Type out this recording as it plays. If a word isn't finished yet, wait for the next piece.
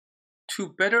To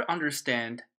better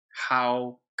understand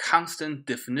how constant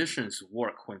definitions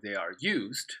work when they are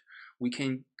used, we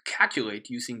can calculate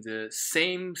using the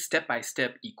same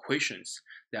step-by-step equations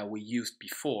that we used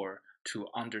before to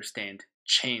understand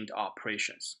chained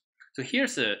operations. So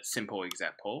here's a simple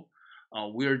example.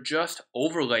 We're just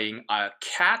overlaying a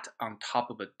cat on top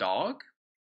of a dog,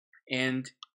 and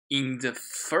in the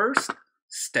first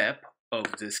step of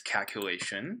this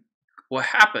calculation, what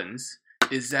happens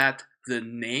is that the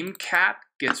name cat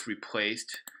gets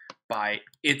replaced by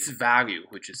its value,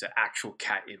 which is the actual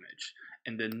cat image,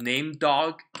 and the name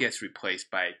dog gets replaced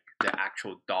by the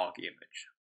actual dog image.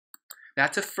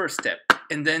 That's the first step.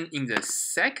 And then in the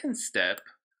second step,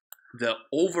 the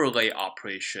overlay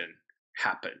operation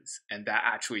happens, and that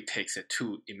actually takes the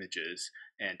two images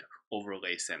and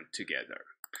overlays them together.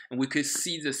 And we could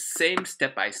see the same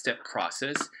step-by-step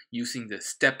process using the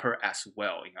stepper as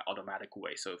well in an automatic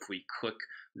way. So if we click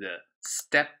the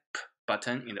step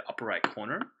button in the upper right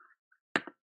corner,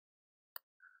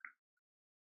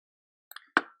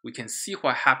 we can see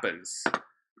what happens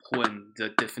when the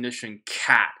definition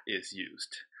cat is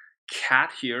used.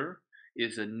 Cat here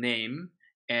is a name,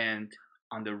 and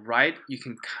on the right,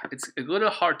 it's a little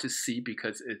hard to see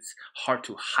because it's hard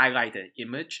to highlight an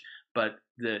image, but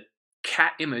the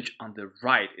cat image on the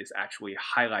right is actually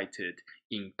highlighted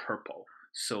in purple.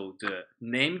 So the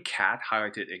name cat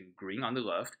highlighted in green on the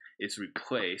left is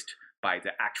replaced by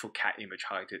the actual cat image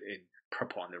highlighted in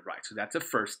purple on the right. So that's the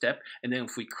first step. And then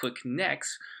if we click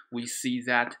next, we see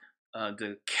that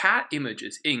the cat image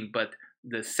is in, but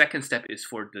the second step is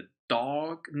for the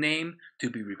dog name to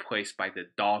be replaced by the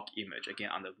dog image. Again,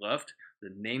 on the left,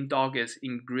 the name dog is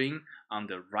in green. On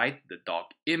the right, the dog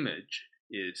image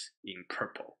is in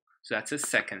purple. So that's the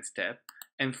second step.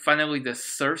 And finally, the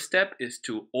third step is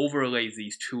to overlay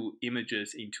these two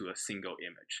images into a single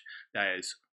image. That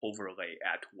is overlay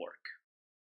at work.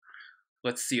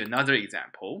 Let's see another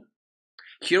example.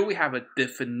 Here we have a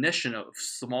definition of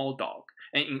small dog.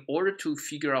 And in order to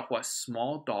figure out what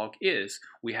small dog is,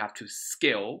 we have to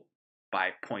scale by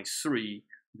 0.3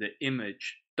 the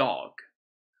image dog.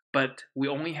 But we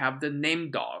only have the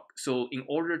name dog. So in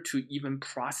order to even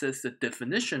process the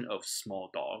definition of small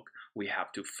dog, we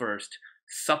have to first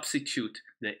substitute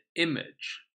the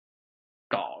image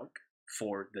dog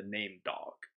for the name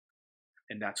dog.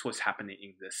 And that's what's happening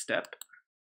in this step.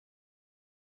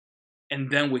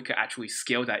 And then we can actually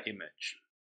scale that image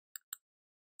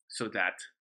so that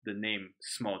the name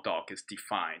small dog is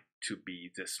defined to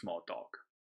be the small dog.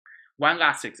 One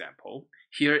last example.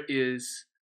 Here is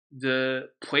the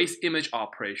place image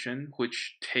operation,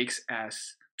 which takes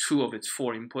as two of its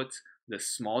four inputs, the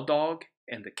small dog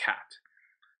and the cat.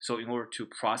 So in order to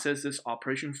process this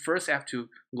operation, first I have to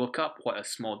look up what a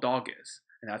small dog is.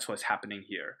 And that's what's happening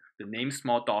here. The name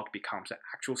small dog becomes the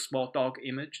actual small dog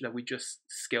image that we just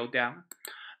scaled down.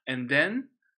 And then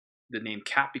the name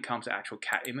cat becomes the actual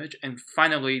cat image. And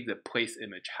finally, the place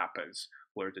image happens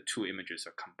where the two images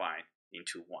are combined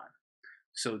into one.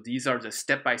 So these are the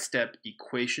step-by-step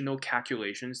equational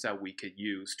calculations that we could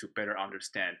use to better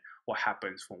understand what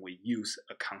happens when we use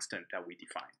a constant that we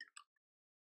defined.